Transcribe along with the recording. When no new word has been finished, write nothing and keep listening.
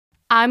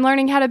I'm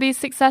learning how to be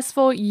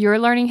successful. You're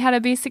learning how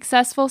to be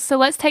successful. So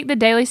let's take the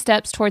daily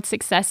steps towards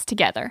success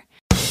together.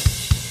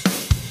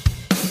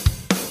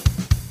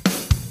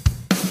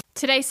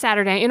 Today's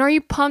Saturday, and are you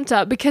pumped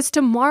up? Because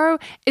tomorrow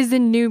is a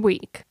new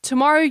week.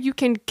 Tomorrow you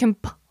can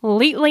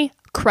completely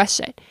crush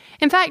it.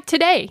 In fact,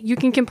 today you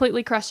can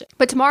completely crush it.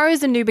 But tomorrow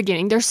is a new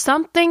beginning. There's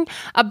something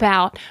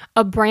about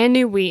a brand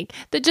new week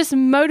that just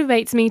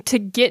motivates me to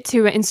get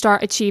to it and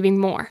start achieving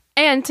more.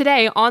 And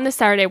today, on this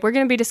Saturday, we're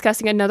going to be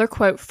discussing another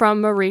quote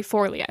from Marie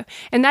Forleo.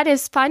 And that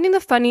is, finding the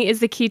funny is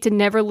the key to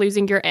never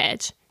losing your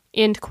edge.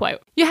 End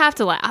quote. You have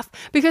to laugh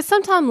because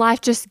sometimes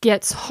life just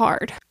gets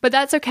hard, but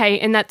that's okay,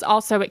 and that's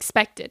also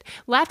expected.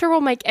 Laughter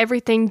will make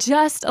everything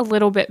just a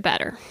little bit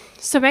better.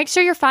 So make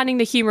sure you're finding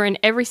the humor in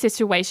every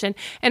situation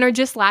and are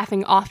just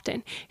laughing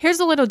often. Here's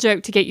a little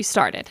joke to get you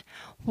started.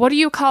 What do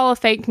you call a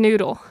fake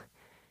noodle?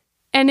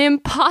 An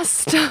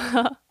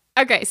impasta.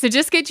 Okay, so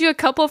just get you a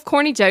couple of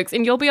corny jokes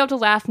and you'll be able to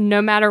laugh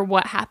no matter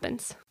what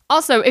happens.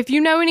 Also, if you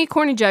know any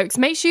corny jokes,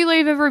 make sure you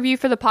leave a review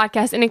for the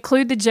podcast and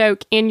include the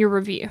joke in your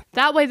review.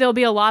 That way there'll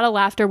be a lot of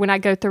laughter when I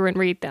go through and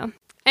read them.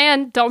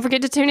 And don't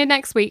forget to tune in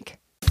next week.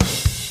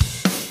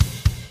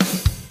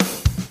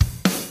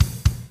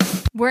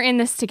 We're in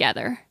this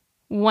together,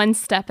 one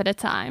step at a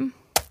time.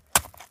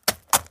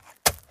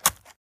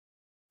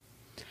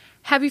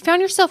 Have you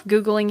found yourself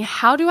Googling,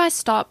 how do I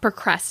stop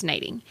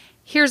procrastinating?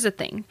 Here's the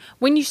thing.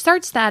 When you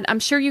search that,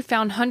 I'm sure you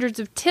found hundreds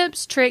of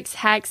tips, tricks,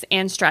 hacks,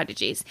 and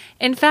strategies.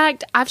 In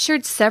fact, I've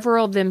shared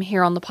several of them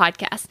here on the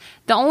podcast.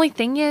 The only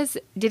thing is,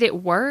 did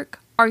it work?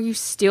 Are you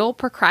still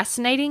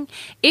procrastinating?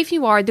 If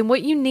you are, then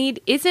what you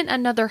need isn't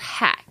another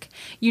hack.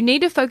 You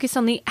need to focus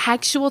on the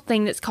actual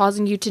thing that's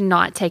causing you to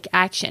not take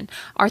action.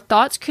 Our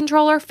thoughts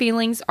control our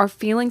feelings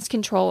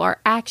control our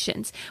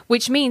actions,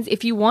 which means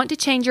if you want to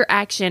change your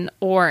action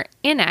or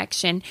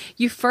inaction,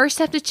 you first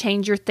have to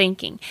change your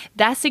thinking.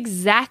 That's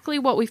exactly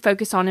what we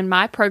focus on in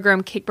my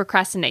program, Kick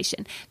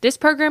Procrastination. This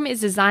program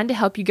is designed to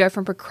help you go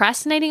from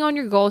procrastinating on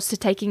your goals to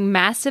taking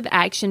massive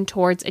action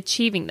towards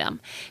achieving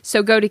them.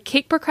 So go to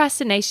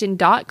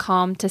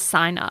kickprocrastination.com to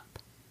sign up.